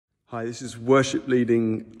Hi, this is Worship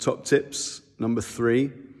Leading Top Tips number 3.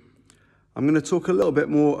 I'm going to talk a little bit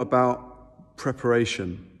more about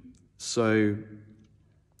preparation. So,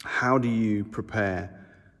 how do you prepare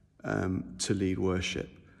to lead worship?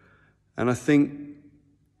 And I think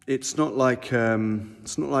it's not like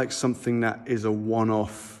something that is a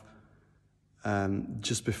one-off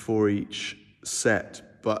just before each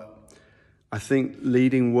set, but I think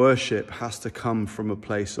leading worship has to come from a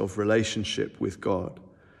place of relationship with God.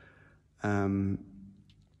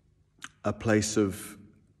 A place of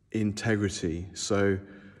integrity. So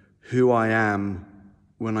who I am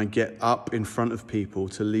when I get up in front of people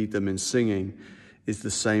to lead them in singing is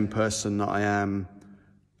the same person that I am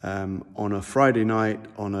on a Friday night,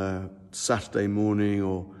 on a Saturday morning,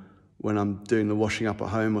 or when I'm doing the washing up at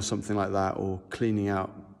home or something like that, or cleaning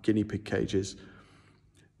out guinea pig cages.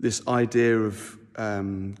 This idea of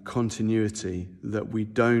continuity, that we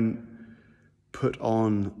don't put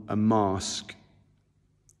on a mask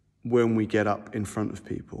when we get up in front of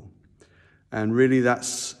people. And really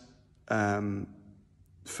that's, for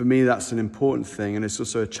me, that's an important thing, and it's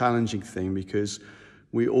also a challenging thing because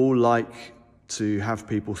we all like to have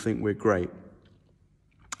people think we're great.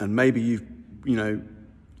 And maybe you've,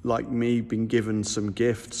 like me, been given some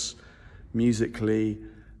gifts musically,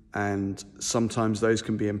 and sometimes those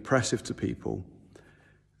can be impressive to people.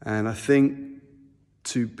 And I think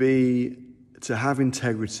to have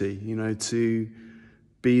integrity, to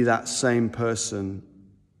be that same person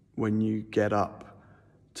when you get up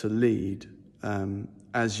to lead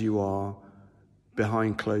as you are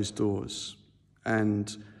behind closed doors.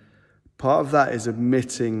 And part of that is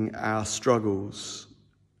admitting our struggles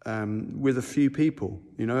with a few people,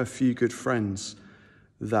 a few good friends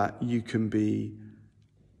that you can be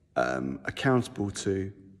accountable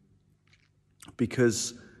to,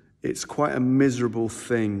 because it's quite a miserable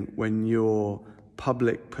thing when your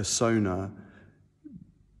public persona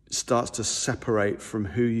starts to separate from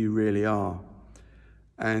who you really are.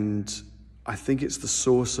 And I think it's the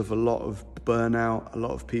source of a lot of burnout, a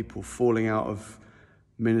lot of people falling out of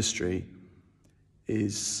ministry,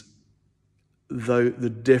 is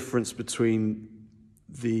the difference between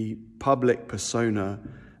the public persona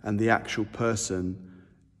and the actual person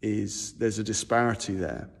is there's a disparity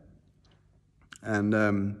there.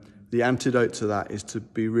 And the antidote to that is to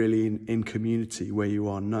be really in community where you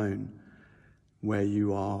are known, where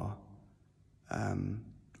you are,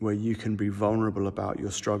 where you can be vulnerable about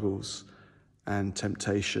your struggles and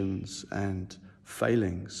temptations and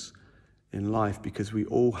failings in life, because we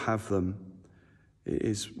all have them. It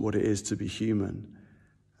is what it is to be human.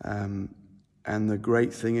 And the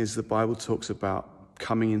great thing is the Bible talks about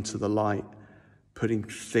coming into the light, putting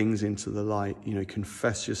things into the light,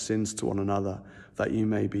 confess your sins to one another that you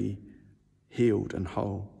may be healed and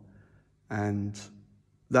whole. And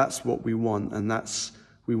that's what we want, and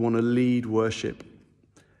we want to lead worship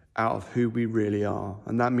out of who we really are.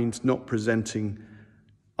 And that means not presenting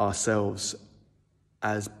ourselves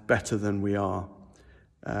as better than we are,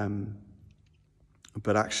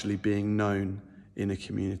 but actually being known in a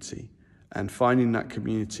community and finding that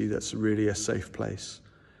community that's really a safe place,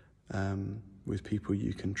 with people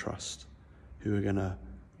you can trust, who are going to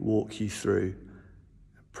walk you through,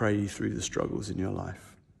 pray you through the struggles in your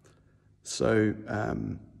life. So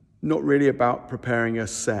not really about preparing a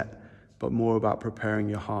set, but more about preparing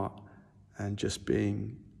your heart and just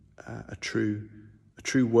being a true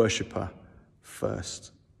worshiper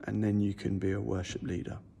first, and then you can be a worship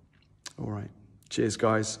leader. All right. Cheers,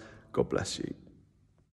 guys. God bless you.